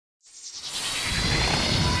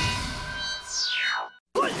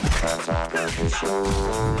Hey,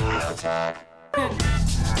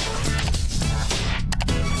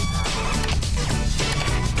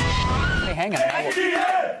 hang on. There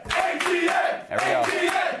we go.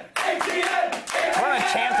 We're on a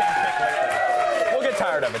chanting kick right there. We'll get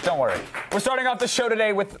tired of it, don't worry. We're starting off the show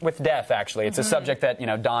today with death, actually. It's a subject that, you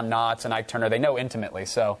know, Don Knotts and Ike Turner, they know intimately,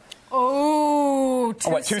 so. Oh,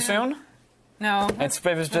 too soon? No. It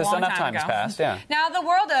was just enough time has passed, yeah. Now, the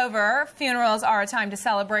world over, funerals are a time to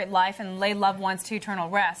celebrate life and lay loved ones to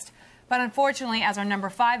eternal rest. But unfortunately, as our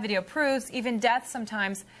number 5 video proves, even death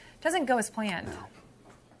sometimes doesn't go as planned.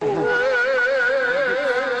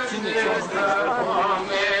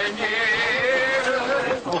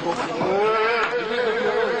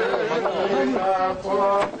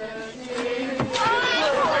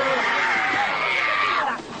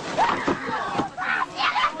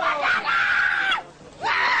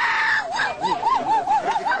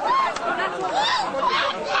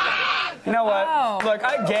 You know what? Oh. Look,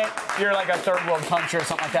 I get you're like a third world country or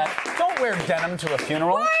something like that. Don't wear denim to a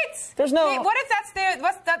funeral. What? There's no. Wait, what if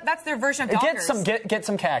that's their version of Dockers? Get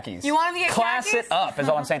some khakis. You want them to get Class khakis? it up is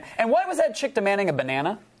all I'm saying. And why was that chick demanding a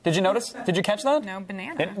banana? Did you notice? Did you catch that? No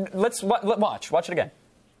banana. Let's watch. Watch it again.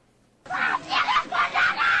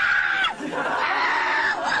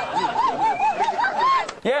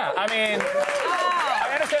 Yeah, I mean,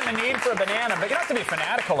 I understand the need for a banana, but you don't have to be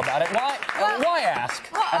fanatical about it. Why ask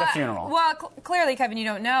at a funeral? Well, clearly, Kevin, you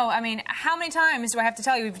don't know. I mean, how many times do I have to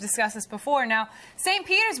tell you? We've discussed this before. Now, St.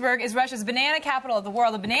 Petersburg is Russia's banana capital of the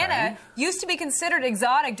world. The banana used to be considered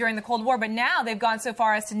exotic during the Cold War, but now they've gone so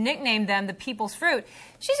far as to nickname them the people's fruit.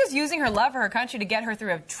 She's just using her love for her country to get her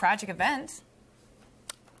through a tragic event.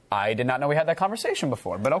 I did not know we had that conversation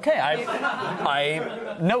before, but okay,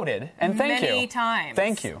 I noted, and thank you. Many times.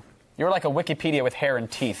 Thank you. You're like a Wikipedia with hair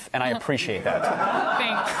and teeth, and I appreciate that.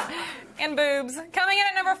 Thanks. And boobs. Coming in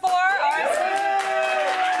at number 4,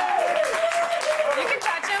 you can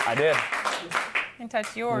touch him. I did. You can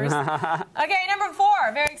touch yours. Okay, number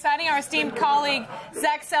 4, very exciting. Our esteemed colleague,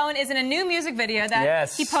 Zach Selwyn, is in a new music video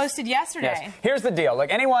that he posted yesterday. Yes. Here's the deal.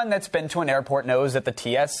 Like, anyone that's been to an airport knows that the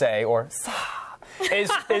TSA, or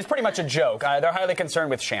is pretty much a joke. They're highly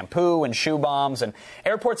concerned with shampoo and shoe bombs, and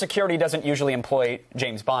airport security doesn't usually employ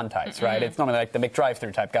James Bond types, right? It's normally like the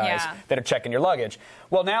McDrive-thru type guys that are checking your luggage.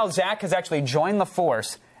 Well, now Zach has actually joined the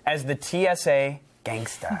force as the TSA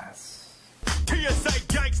Gangstaz. TSA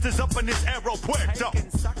Gangstaz up in this aeropuerto.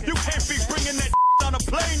 You can't be bringing that on a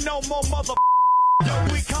plane no more, mother.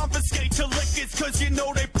 Yo, we confiscate your liquors cause you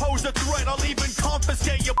know they pose a threat. I'll even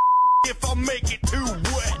confiscate your if I make it too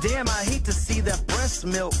wet. Damn, I hate to see that breast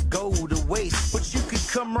milk go to waste, but you could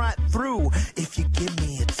come right through if you give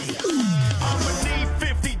me a taste. I'ma need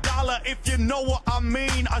 $50 if you know what I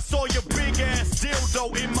mean. I saw your big ass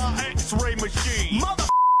dildo in my X-ray machine. Mother,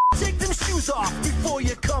 take them shoes off before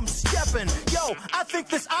you come stepping. Yo, I think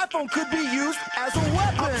this iPhone could be used as a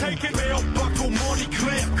weapon. I'm taking belt buckle, money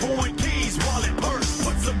clip, coin keys, wallet, purse,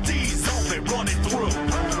 put some D's on it, run it through.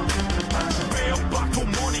 Belt buckle,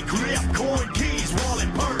 money grip, coin keys,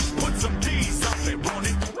 wallet, purse, put some D's up and run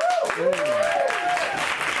it through.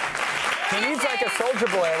 He needs like a Soldier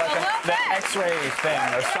Boy, like the X-ray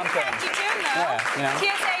thing or something. Yeah, you know.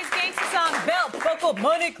 TSA's Gangsta song, Belt Buckle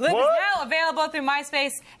Money Clip, is now available through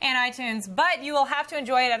MySpace and iTunes, but you will have to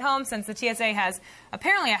enjoy it at home since the TSA has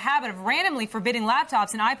apparently a habit of randomly forbidding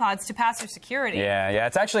laptops and iPods to pass through security. Yeah,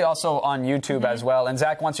 it's actually also on YouTube as well, and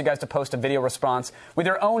Zach wants you guys to post a video response with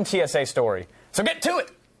your own TSA story. So get to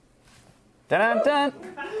it! Dun-dun-dun.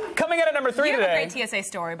 Coming in at number 3 today. You have a great TSA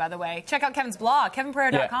story, by the way. Check out Kevin's blog,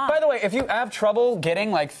 kevinpereira.com. By the way, if you have trouble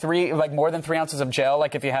getting like more than 3 ounces of gel,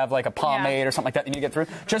 like if you have like a pomade or something like that you need to get through,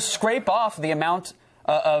 just scrape off the amount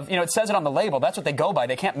of, you know, it says it on the label. That's what they go by.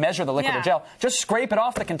 They can't measure the liquid or gel. Just scrape it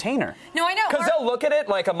off the container. No, I know. Because they'll look at it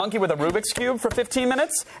like a monkey with a Rubik's Cube for 15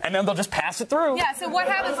 minutes, and then they'll just pass it through. Yeah, so what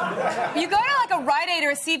happens, you go to like a Rite Aid or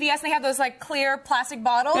a CVS, and they have those like clear plastic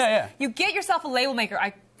bottles. You get yourself a label maker.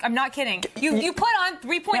 I'm not kidding. You put on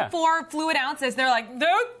 3.4 fluid ounces. They're like,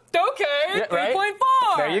 okay,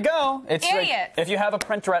 3.4. There you go. It's idiot. Like, if you have a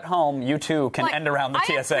printer at home, you too can end around the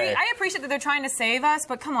TSA. I appreciate that they're trying to save us,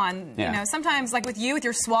 but come on. You know, sometimes like with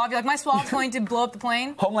your swab, you're like, my swab's going to blow up the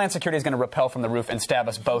plane. Homeland Security is going to rappel from the roof and stab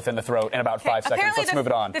us both in the throat in about 5 seconds. Let's move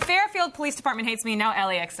it on. The Fairfield Police Department hates me. Now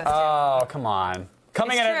LAX does too. Oh, come on.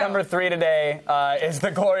 Coming in at number 3 today is the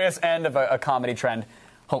glorious end of a comedy trend.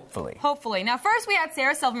 Hopefully. Hopefully. Now, first we had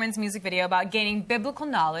Sarah Silverman's music video about gaining biblical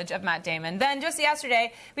knowledge of Matt Damon. Then, just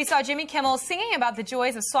yesterday, we saw Jimmy Kimmel singing about the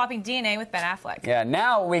joys of swapping DNA with Ben Affleck. Yeah,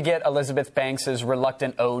 now we get Elizabeth Banks'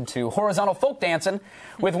 reluctant ode to horizontal folk dancing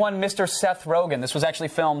with one Mr. Seth Rogen. This was actually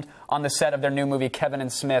filmed on the set of their new movie, Kevin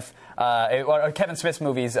Smith's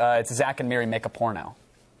movies. It's Zack and Miri Make a Porno.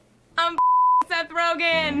 I'm Seth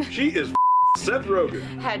Rogen. She is Seth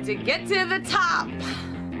Rogen. Had to get to the top.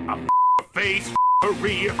 I'm face,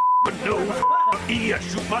 Maria, nose, ear,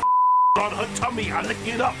 shoot my on her tummy. I lick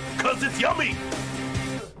it up, cause it's yummy.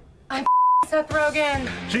 I'm Seth Rogen.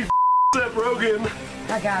 She Seth Rogen.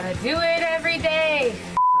 I gotta do it every day.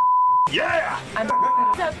 Yeah! I'm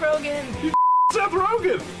Seth Rogen. She's Seth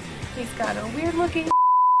Rogen. He's got a weird looking.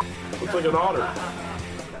 Looks like an otter.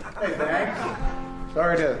 Hey, Banks.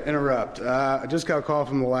 Sorry to interrupt. I just got a call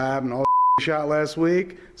from the lab and all the shot last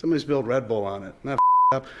week. Somebody spilled Red Bull on it. And that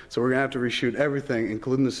up. So we're gonna have to reshoot everything,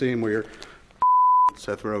 including the scene where you're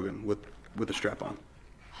Seth Rogen with a strap on.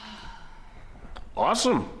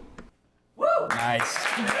 Awesome. Woo! Nice.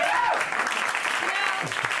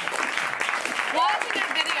 Watching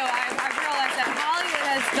that video, I've realized that Hollywood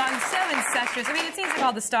has gotten so incestuous. I mean, it seems like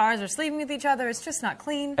all the stars are sleeping with each other. It's just not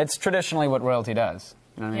clean. It's traditionally what royalty does.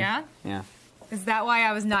 You know what I mean? Yeah? Yeah. Is that why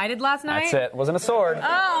I was knighted last night? That's it. Wasn't a sword.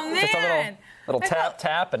 Oh, man. Just a little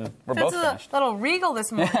tap, and we're both finished. A little regal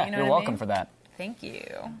this morning. Yeah, you know you're what I welcome mean? for that. Thank you.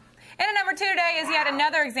 And at number 2 today is yet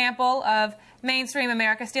another example of mainstream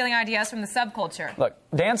America stealing ideas from the subculture. Look,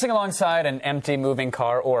 dancing alongside an empty moving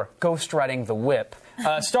car or ghost riding the whip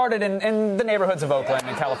started in the neighborhoods of Oakland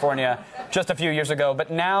and California just a few years ago, but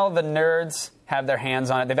now the nerds have their hands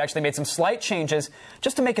on it. They've actually made some slight changes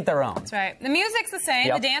just to make it their own. That's right. The music's the same,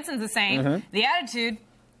 Yep. the dancing's the same, the attitude,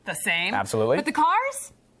 the same. Absolutely. But the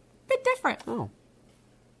cars, a bit different. Oh.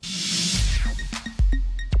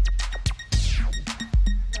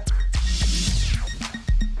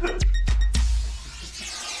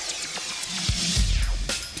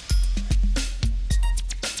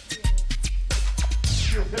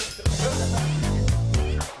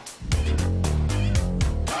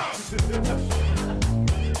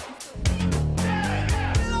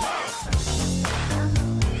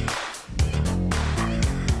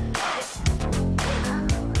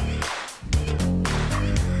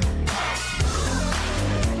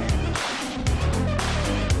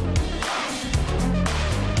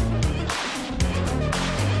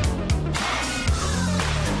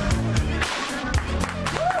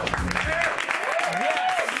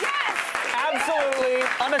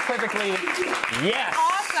 Unequivocally, yes.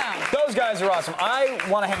 Awesome. Those guys are awesome. I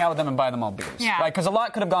want to hang out with them and buy them all beers. Yeah. Right? Because a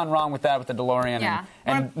lot could have gone wrong with that, with the DeLorean, Yeah.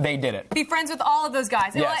 and they did it. Be friends with all of those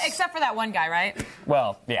guys, Yes. well, except for that one guy, right?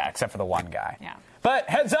 Well, yeah, except for the one guy. Yeah. But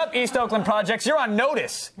heads up, East Oakland Projects, you're on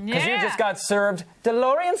notice. Because you Yeah. just got served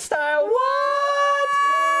DeLorean style. What?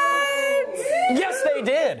 Yes, they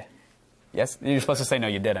did. Yes, you're supposed to say no,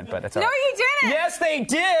 you didn't, but it's all No, right. you didn't. Yes, they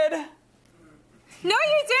did. No,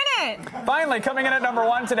 you didn't. Finally, coming in at number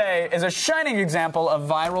 1 today is a shining example of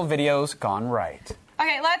viral videos gone right.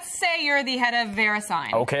 Okay, let's say you're the head of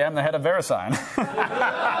VeriSign. Okay, I'm the head of VeriSign. This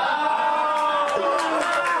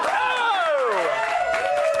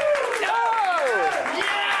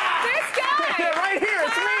guy. Yeah, right here,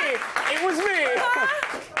 it's me. It was me.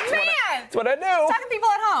 Man. That's what I do. Talking to people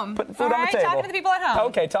at home. Put food all on the right? table. Talking to the people at home.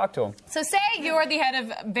 Okay, talk to them. So say you're the head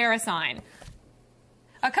of VeriSign,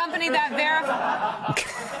 a company that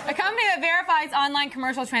verifies online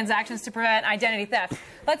commercial transactions to prevent identity theft.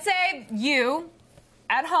 Let's say you,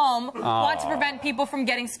 at home, want to prevent people from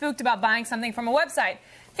getting spooked about buying something from a website,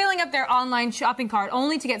 filling up their online shopping cart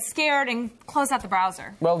only to get scared and close out the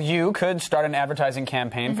browser. Well, you could start an advertising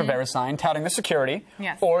campaign for VeriSign touting the security.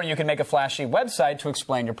 Yes. Or you can make a flashy website to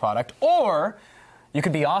explain your product. Or you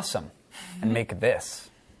could be awesome and make this.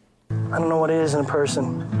 I don't know what it is in a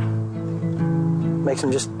person. Makes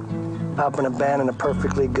him just pop and abandon a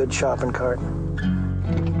perfectly good shopping cart.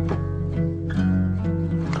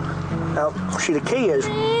 Now, see, the key is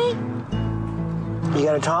you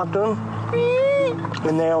gotta talk to them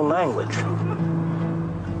in their own language.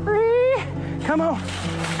 Come on,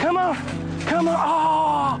 come on, come on.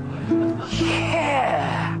 Oh,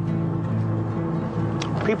 yeah.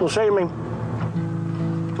 People say to me,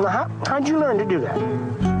 now, how'd you learn to do that?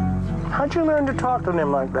 How'd you learn to talk to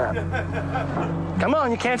them like that? Come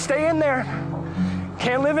on, you can't stay in there.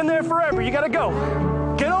 Can't live in there forever. You gotta go.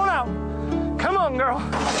 Get on out. Come on, girl.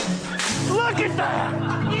 Look at that.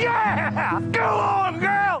 Yeah! Go on,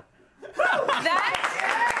 girl!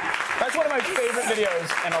 That's one of my favorite videos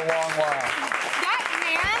in a long while. That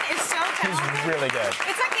man is so talented. He's really good.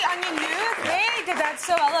 It's like the Onion News. They think that that's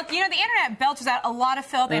so. Look, you know, the internet belches out a lot of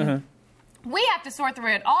filth, and we have to sort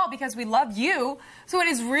through it all because we love you. So it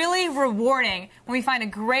is really rewarding when we find a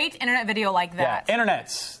great internet video like that. Yeah,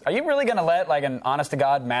 internets. Are you really going to let, like, an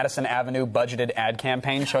honest-to-God Madison Avenue budgeted ad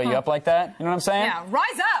campaign show you up like that? You know what I'm saying? Yeah,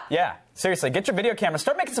 rise up. Yeah, seriously, get your video camera.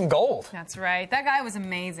 Start making some gold. That's right. That guy was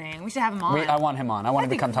amazing. We should have him on. I want him on. I want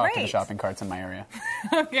him to come talk to the great. shopping carts in my area.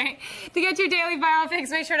 Okay. To get your daily viral fix,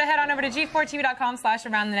 make sure to head on over to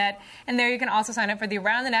g4tv.com/aroundthenet, and there you can also sign up for the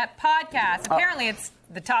Around the Net podcast. Apparently, it's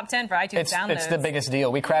the top 10 for iTunes downloads. It's the biggest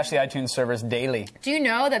deal. We crash the iTunes servers daily. Do you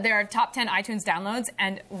know that there are top 10 iTunes downloads,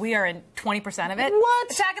 and we are in 20% of it?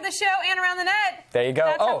 What? Attack of the Show and Around the Net. There you go.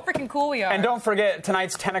 That's how freaking cool we are. And don't forget,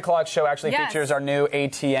 tonight's 10 o'clock show actually features our new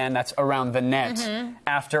ATN, that's Around the Net,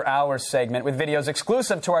 After Hours segment with videos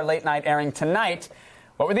exclusive to our late night airing tonight.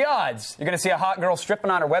 What were the odds? You're going to see a hot girl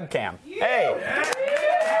stripping on her webcam. Yeah.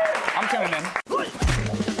 Hey! I'm tuning in.